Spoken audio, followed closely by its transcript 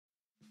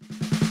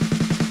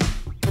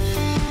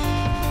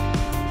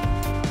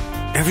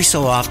Every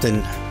so often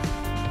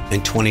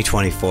in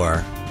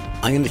 2024,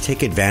 I'm going to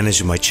take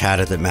advantage of my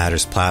Chatter That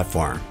Matters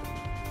platform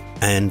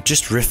and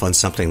just riff on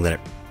something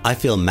that I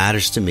feel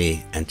matters to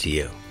me and to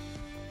you.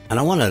 And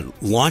I want to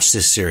launch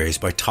this series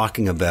by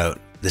talking about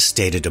the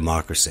state of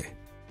democracy.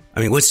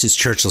 I mean, Winston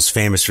Churchill's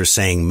famous for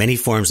saying many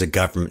forms of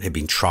government have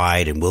been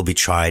tried and will be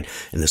tried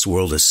in this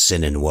world of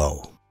sin and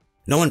woe.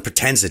 No one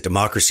pretends that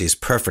democracy is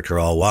perfect or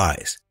all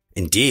wise.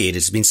 Indeed,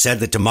 it's been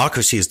said that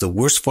democracy is the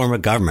worst form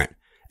of government,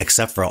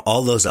 except for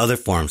all those other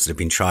forms that have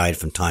been tried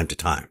from time to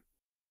time.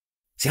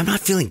 See, I'm not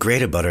feeling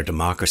great about our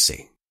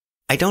democracy.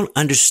 I don't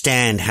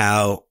understand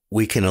how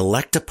we can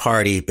elect a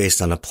party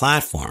based on a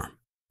platform,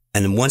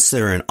 and then once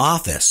they're in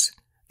office,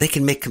 they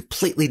can make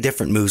completely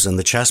different moves on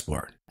the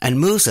chessboard, and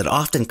moves that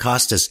often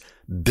cost us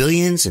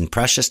billions in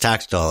precious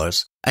tax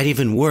dollars, and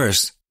even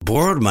worse,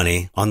 borrowed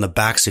money on the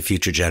backs of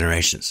future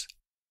generations.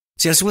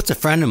 See, I was with a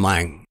friend of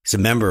mine. He's a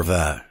member of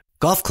a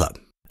golf club,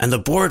 and the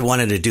board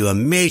wanted to do a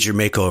major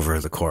makeover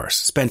of the course,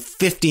 spend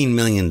 $15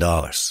 million.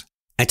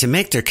 And to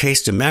make their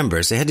case to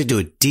members, they had to do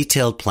a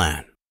detailed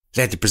plan.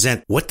 They had to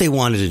present what they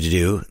wanted to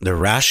do, their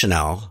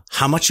rationale,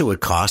 how much it would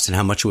cost, and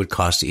how much it would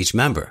cost to each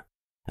member.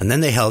 And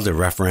then they held a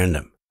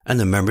referendum, and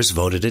the members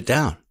voted it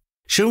down.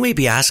 Shouldn't we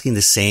be asking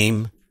the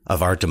same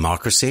of our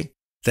democracy?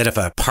 That if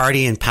a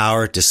party in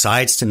power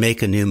decides to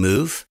make a new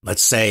move,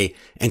 let's say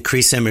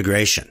increase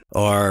immigration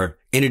or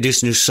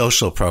introduce new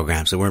social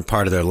programs that weren't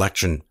part of their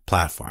election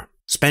platform,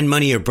 spend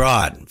money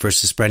abroad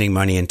versus spending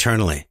money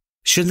internally,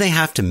 shouldn't they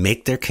have to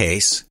make their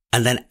case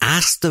and then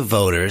ask the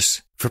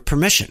voters for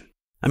permission?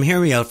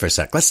 Hear me out for a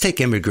sec. Let's take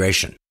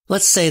immigration.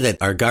 Let's say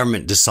that our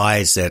government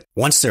decides that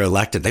once they're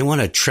elected, they want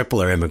to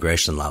triple our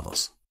immigration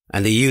levels.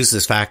 And they use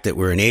this fact that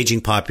we're an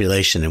aging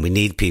population and we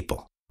need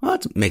people. Well,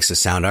 that makes a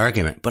sound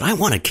argument, but I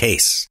want a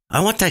case.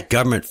 I want that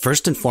government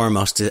first and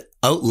foremost to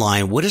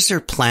outline what is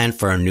their plan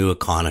for our new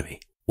economy.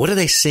 What are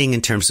they seeing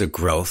in terms of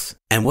growth,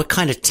 and what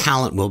kind of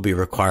talent will be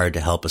required to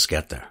help us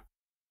get there?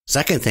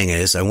 Second thing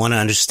is, I want to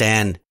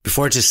understand,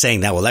 before just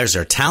saying that, well, there's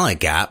our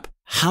talent gap,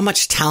 how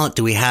much talent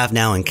do we have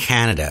now in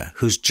Canada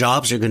whose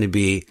jobs are going to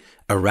be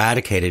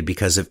eradicated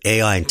because of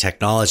AI and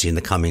technology in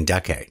the coming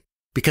decade?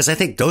 Because I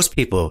think those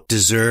people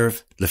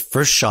deserve the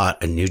first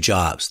shot at new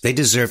jobs. They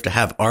deserve to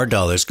have our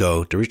dollars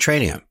go to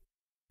retraining them.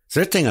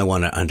 Third thing I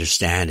want to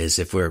understand is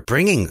if we're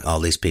bringing all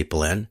these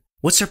people in,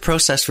 what's their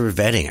process for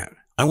vetting it?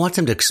 I want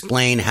them to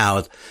explain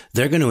how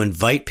they're going to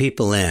invite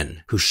people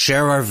in who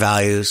share our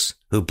values,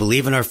 who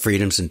believe in our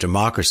freedoms and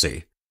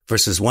democracy,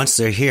 versus once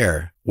they're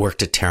here, work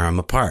to tear them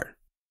apart.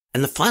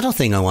 And the final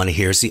thing I want to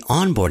hear is the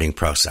onboarding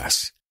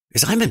process.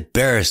 Because I'm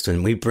embarrassed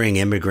when we bring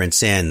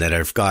immigrants in that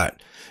have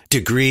got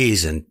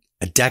degrees and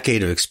a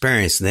decade of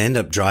experience and they end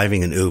up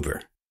driving an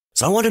Uber.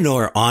 So I want to know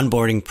our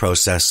onboarding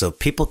process so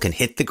people can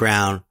hit the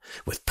ground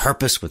with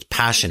purpose, with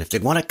passion. If they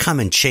want to come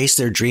and chase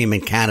their dream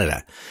in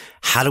Canada,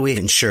 how do we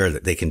ensure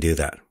that they can do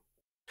that?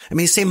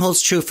 The same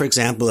holds true, for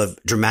example, of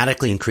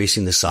dramatically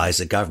increasing the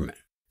size of government.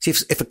 See,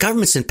 if a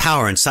government's in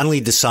power and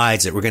suddenly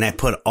decides that we're going to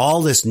put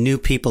all this new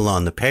people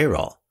on the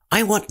payroll,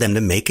 I want them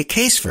to make a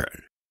case for it.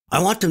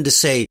 I want them to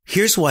say,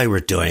 here's why we're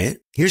doing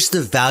it. Here's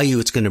the value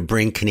it's going to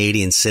bring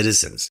Canadian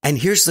citizens. And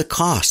here's the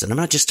cost. And I'm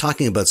not just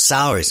talking about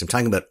salaries. I'm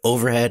talking about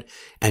overhead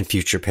and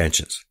future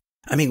pensions.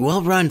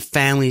 Well-run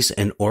families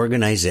and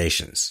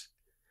organizations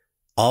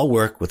all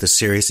work with a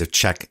series of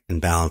check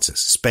and balances,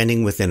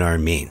 spending within our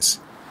means.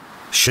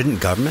 Shouldn't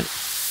government?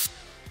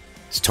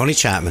 It's Tony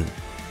Chapman.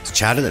 It's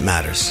Chatter That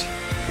Matters.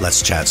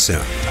 Let's chat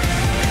soon.